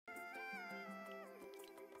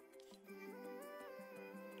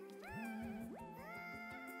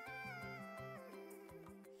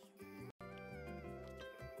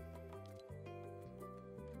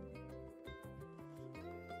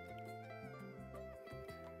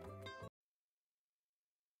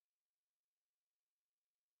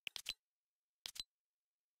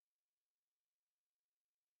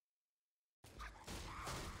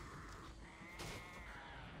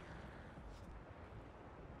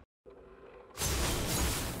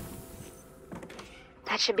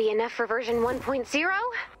That should be enough for version 1.0.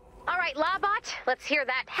 All right, Lawbot, let's hear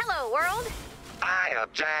that hello world. I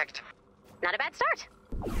object. Not a bad start.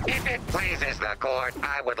 If it pleases the court,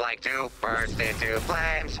 I would like to burst into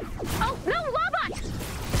flames. Oh, no,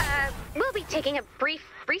 Lawbot! We'll be taking a brief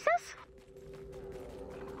recess?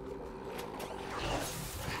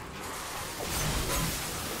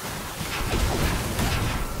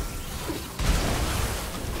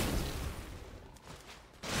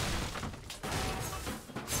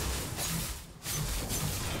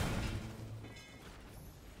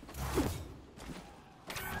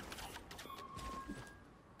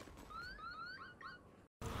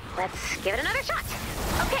 Let's give it another shot.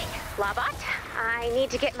 Okay, Lawbot, I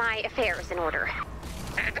need to get my affairs in order.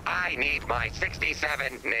 And I need my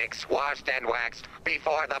 67 nicks washed and waxed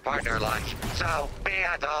before the partner lunch. So be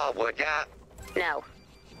a doll, would ya? No.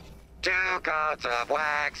 2 coats of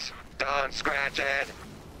wax. Don't scratch it.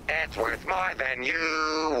 It's worth more than you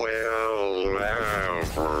will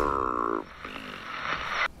ever.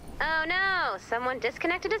 Oh no, someone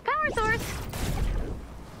disconnected his power source.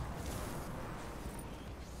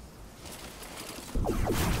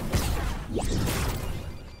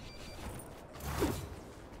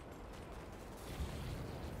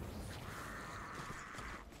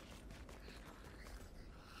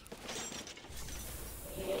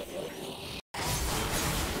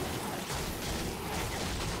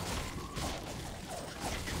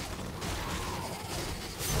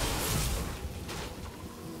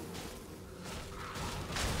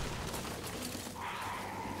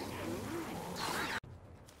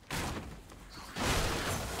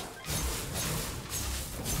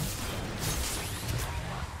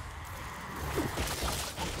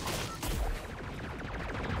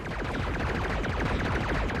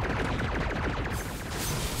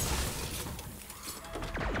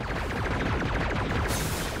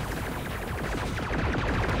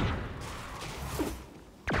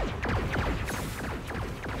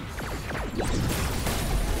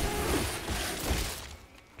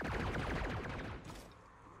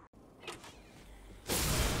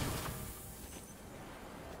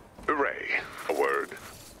 Ray, a word.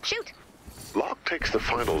 Shoot. Locke takes the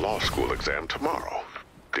final law school exam tomorrow.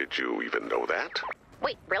 Did you even know that?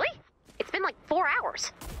 Wait, really? It's been like 4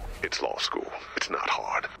 hours. It's law school. It's not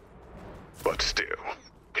hard. But still,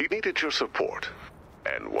 he needed your support.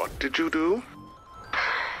 And what did you do?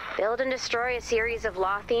 Build and destroy a series of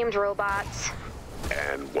law-themed robots.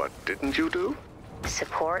 And what didn't you do?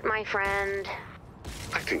 Support my friend.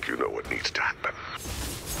 I think you know what needs to happen.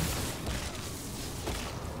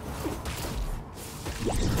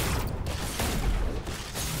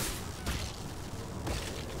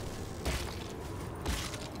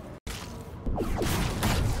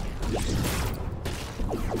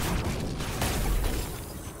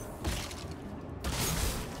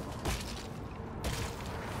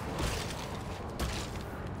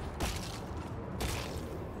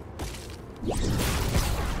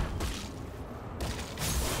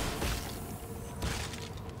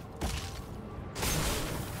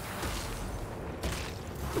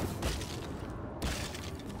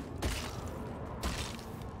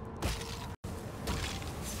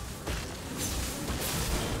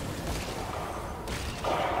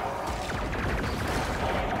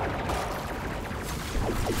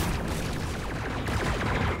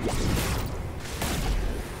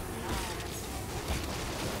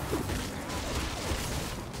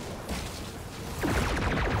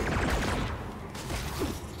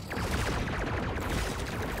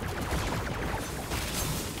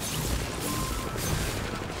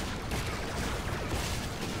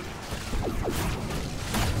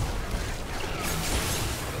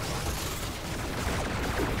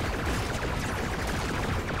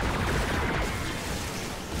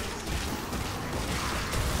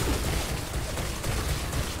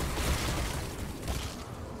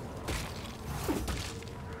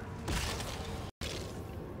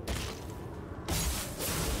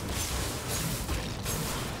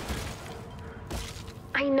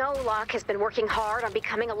 I know Locke has been working hard on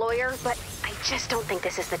becoming a lawyer, but I just don't think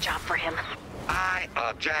this is the job for him. I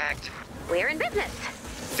object We're in business.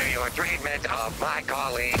 to your treatment of my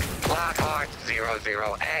colleague,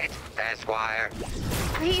 Lockhart008, Esquire.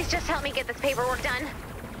 Please just help me get this paperwork done.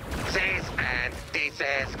 Cease and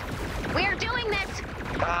desist. We're doing this!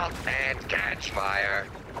 Halt and catch fire.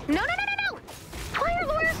 No, no, no, no, no! Why are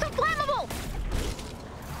lawyers so flammable?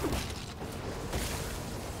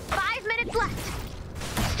 5 minutes left.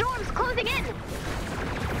 Storm's closing in.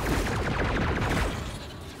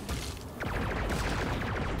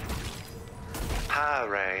 Hi,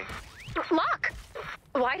 Ray. Locke,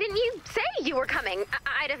 why didn't you say? you were coming.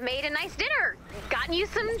 I'd have made a nice dinner, gotten you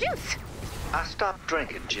some juice. I stopped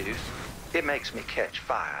drinking juice. It makes me catch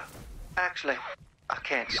fire. Actually, I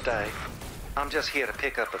can't stay. I'm just here to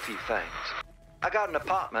pick up a few things. I got an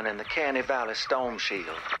apartment in the Canny Valley Storm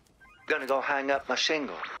Shield. Gonna go hang up my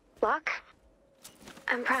shingle. Locke,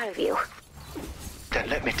 I'm proud of you. Then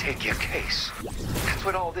let me take your case. That's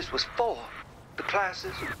what all this was for. The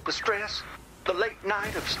classes, the stress, the late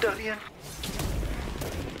night of studying.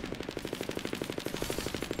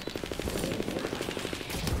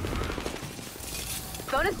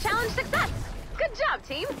 Bonus challenge success. Good job,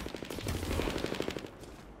 team.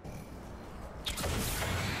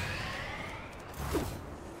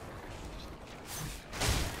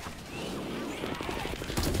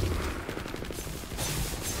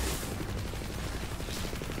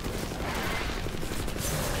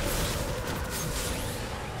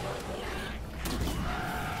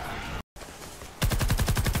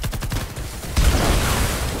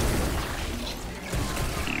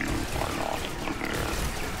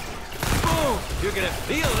 You're gonna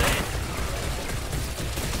feel it!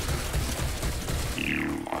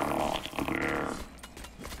 You are not there.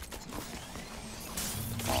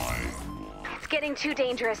 It's getting too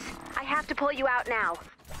dangerous. I have to pull you out now.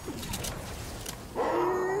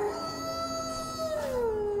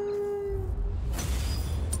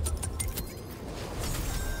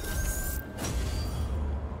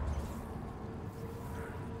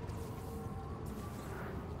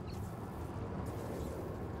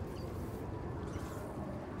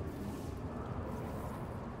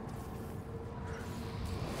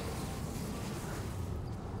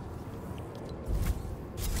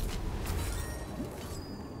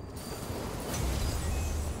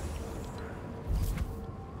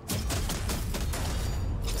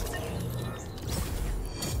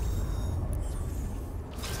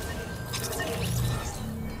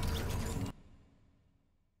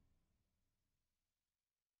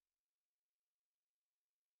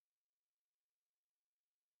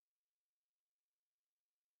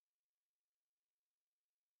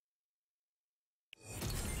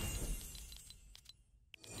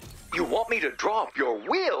 You want me to drop your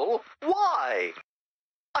will? Why?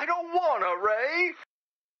 I don't wanna, Ray.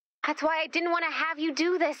 That's why I didn't want to have you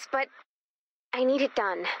do this, but I need it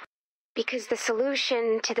done. Because the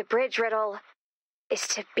solution to the bridge riddle is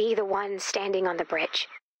to be the one standing on the bridge.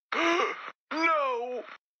 No!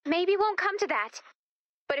 Maybe won't come to that.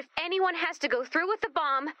 But if anyone has to go through with the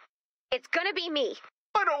bomb, it's gonna be me.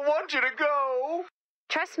 I don't want you to go.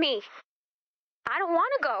 Trust me. I don't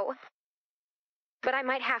want to go. But I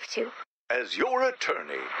might have to. As your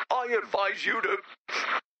attorney, I advise you to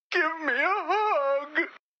give me a hug.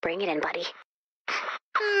 Bring it in, buddy.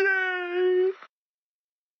 Yay!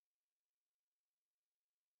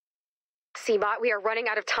 Seabot, we are running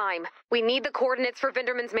out of time. We need the coordinates for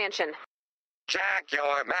Vinderman's mansion. Check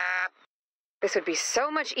your map. This would be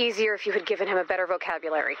so much easier if you had given him a better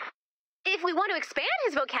vocabulary. If we want to expand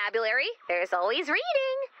his vocabulary, there's always reading.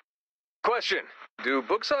 Question, do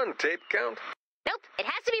books on tape count? Nope, it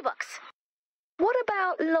has to be books. What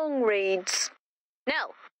about long reads?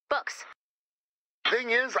 No, books. Thing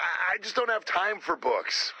is, I just don't have time for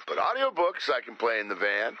books. But audiobooks I can play in the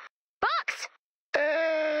van. Books!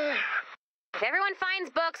 If everyone finds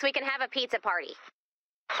books, we can have a pizza party.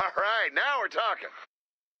 All right, now we're talking.